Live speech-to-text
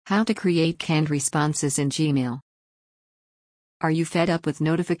How to create canned responses in Gmail. Are you fed up with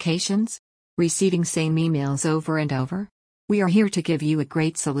notifications? Receiving same emails over and over? We are here to give you a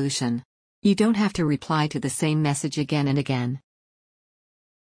great solution. You don't have to reply to the same message again and again.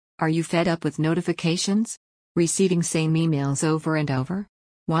 Are you fed up with notifications? Receiving same emails over and over?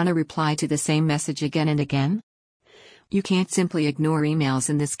 Want to reply to the same message again and again? You can't simply ignore emails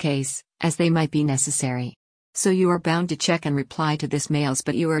in this case, as they might be necessary. So you are bound to check and reply to this mails,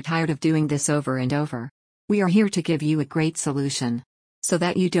 but you are tired of doing this over and over. We are here to give you a great solution, so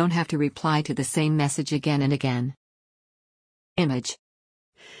that you don't have to reply to the same message again and again. Image.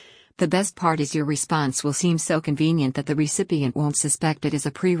 The best part is your response will seem so convenient that the recipient won't suspect it is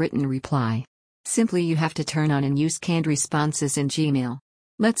a pre-written reply. Simply you have to turn on and use canned responses in Gmail.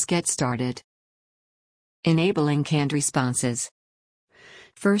 Let's get started. Enabling canned responses.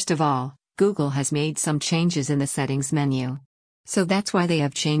 First of all, Google has made some changes in the settings menu. So that's why they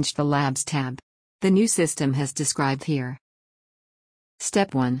have changed the Labs tab. The new system has described here.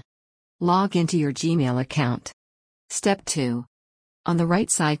 Step 1. Log into your Gmail account. Step 2. On the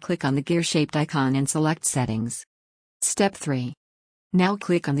right side, click on the gear-shaped icon and select Settings. Step 3. Now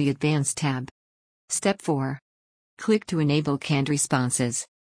click on the Advanced tab. Step 4. Click to enable canned responses.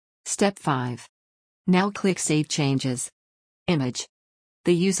 Step 5. Now click Save Changes. Image.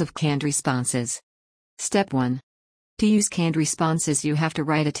 The use of canned responses. Step 1. To use canned responses, you have to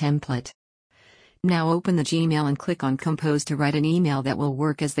write a template. Now open the Gmail and click on Compose to write an email that will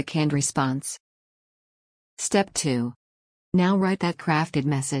work as the canned response. Step 2. Now write that crafted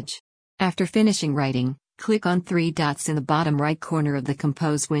message. After finishing writing, click on 3 dots in the bottom right corner of the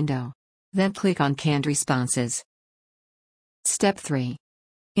Compose window. Then click on Canned Responses. Step 3.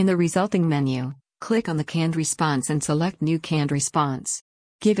 In the resulting menu, click on the canned response and select New Canned Response.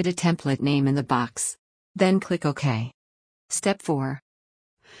 Give it a template name in the box. Then click OK. Step 4.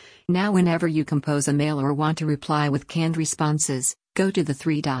 Now whenever you compose a mail or want to reply with canned responses, go to the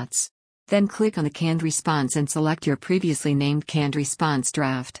 3 dots. Then click on the canned response and select your previously named canned response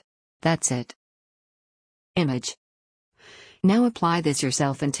draft. That's it. Image. Now apply this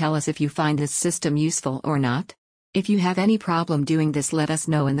yourself and tell us if you find this system useful or not. If you have any problem doing this, let us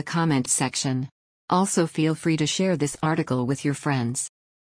know in the comment section. Also feel free to share this article with your friends.